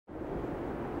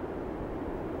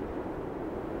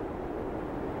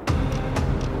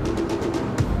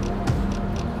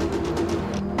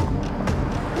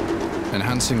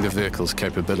Enhancing the vehicle's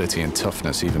capability and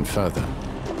toughness even further,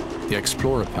 the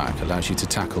Explorer Pack allows you to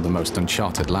tackle the most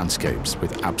uncharted landscapes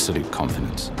with absolute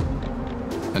confidence.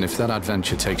 And if that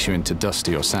adventure takes you into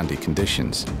dusty or sandy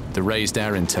conditions, the raised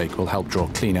air intake will help draw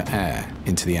cleaner air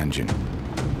into the engine.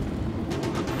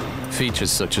 Features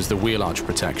such as the wheel arch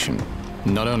protection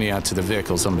not only add to the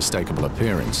vehicle's unmistakable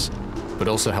appearance, but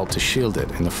also help to shield it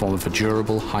in the form of a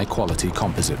durable, high-quality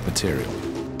composite material.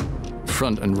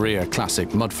 Front and rear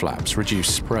classic mud flaps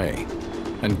reduce spray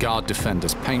and guard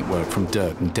Defender's paintwork from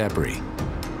dirt and debris,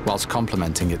 whilst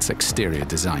complementing its exterior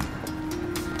design.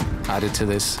 Added to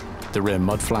this, the rear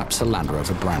mud flaps are Land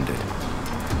Rover branded.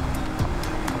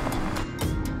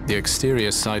 The exterior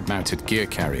side-mounted gear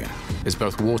carrier is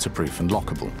both waterproof and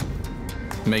lockable,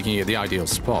 making it the ideal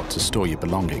spot to store your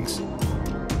belongings.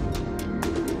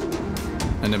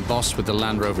 And embossed with the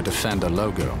Land Rover Defender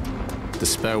logo, the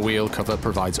spare wheel cover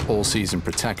provides all-season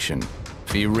protection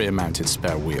for your rear-mounted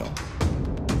spare wheel.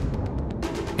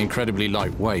 Incredibly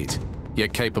lightweight,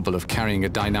 yet capable of carrying a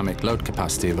dynamic load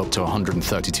capacity of up to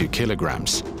 132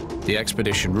 kilograms, the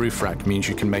Expedition roof rack means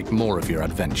you can make more of your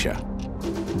adventure.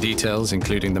 Details,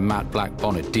 including the matte black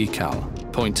bonnet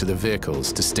decal, point to the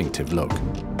vehicle's distinctive look.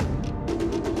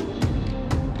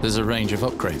 There's a range of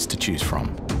upgrades to choose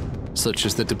from, such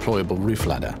as the deployable roof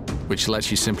ladder, which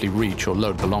lets you simply reach or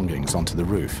load belongings onto the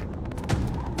roof.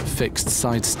 Fixed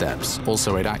side steps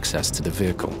also aid access to the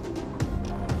vehicle.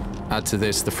 Add to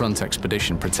this the front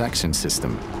Expedition protection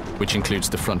system, which includes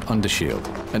the front undershield,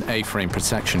 an A-frame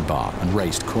protection bar and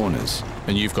raised corners,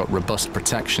 and you've got robust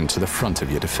protection to the front of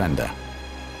your Defender.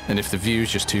 And if the view's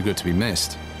just too good to be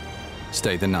missed,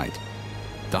 stay the night.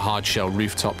 The hard-shell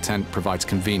rooftop tent provides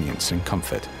convenience and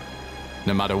comfort,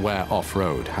 no matter where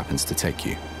off-road happens to take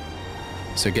you.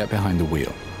 So get behind the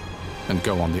wheel and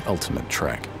go on the ultimate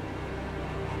trek.